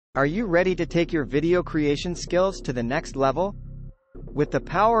Are you ready to take your video creation skills to the next level? With the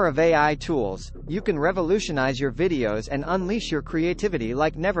power of AI tools, you can revolutionize your videos and unleash your creativity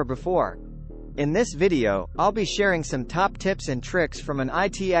like never before. In this video, I'll be sharing some top tips and tricks from an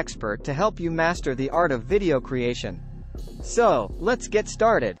IT expert to help you master the art of video creation. So, let's get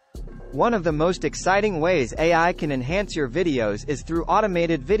started. One of the most exciting ways AI can enhance your videos is through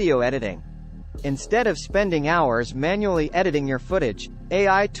automated video editing. Instead of spending hours manually editing your footage,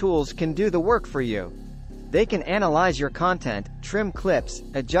 AI tools can do the work for you. They can analyze your content, trim clips,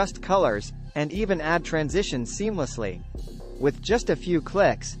 adjust colors, and even add transitions seamlessly. With just a few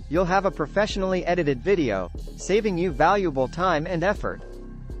clicks, you'll have a professionally edited video, saving you valuable time and effort.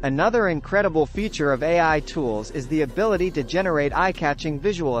 Another incredible feature of AI tools is the ability to generate eye-catching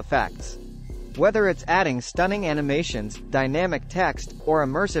visual effects. Whether it's adding stunning animations, dynamic text, or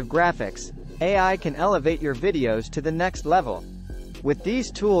immersive graphics, AI can elevate your videos to the next level. With these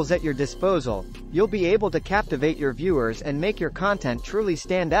tools at your disposal, you'll be able to captivate your viewers and make your content truly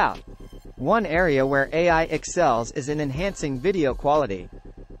stand out. One area where AI excels is in enhancing video quality.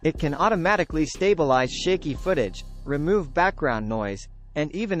 It can automatically stabilize shaky footage, remove background noise,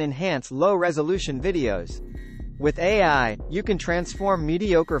 and even enhance low-resolution videos. With AI, you can transform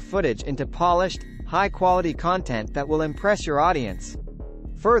mediocre footage into polished, high-quality content that will impress your audience.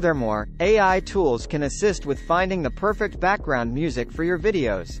 Furthermore, AI tools can assist with finding the perfect background music for your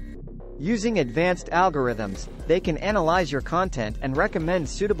videos. Using advanced algorithms, they can analyze your content and recommend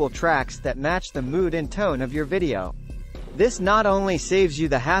suitable tracks that match the mood and tone of your video. This not only saves you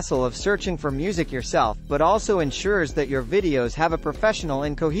the hassle of searching for music yourself, but also ensures that your videos have a professional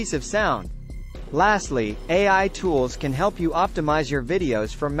and cohesive sound. Lastly, AI tools can help you optimize your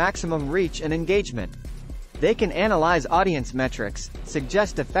videos for maximum reach and engagement. They can analyze audience metrics,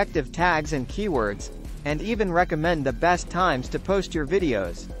 suggest effective tags and keywords, and even recommend the best times to post your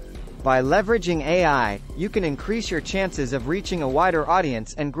videos. By leveraging AI, you can increase your chances of reaching a wider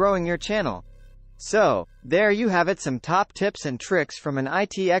audience and growing your channel. So, there you have it, some top tips and tricks from an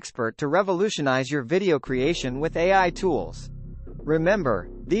IT expert to revolutionize your video creation with AI tools. Remember,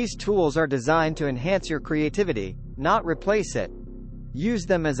 these tools are designed to enhance your creativity, not replace it. Use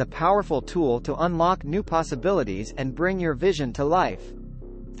them as a powerful tool to unlock new possibilities and bring your vision to life.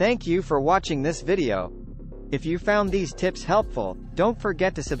 Thank you for watching this video. If you found these tips helpful, don't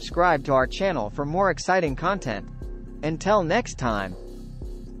forget to subscribe to our channel for more exciting content. Until next time.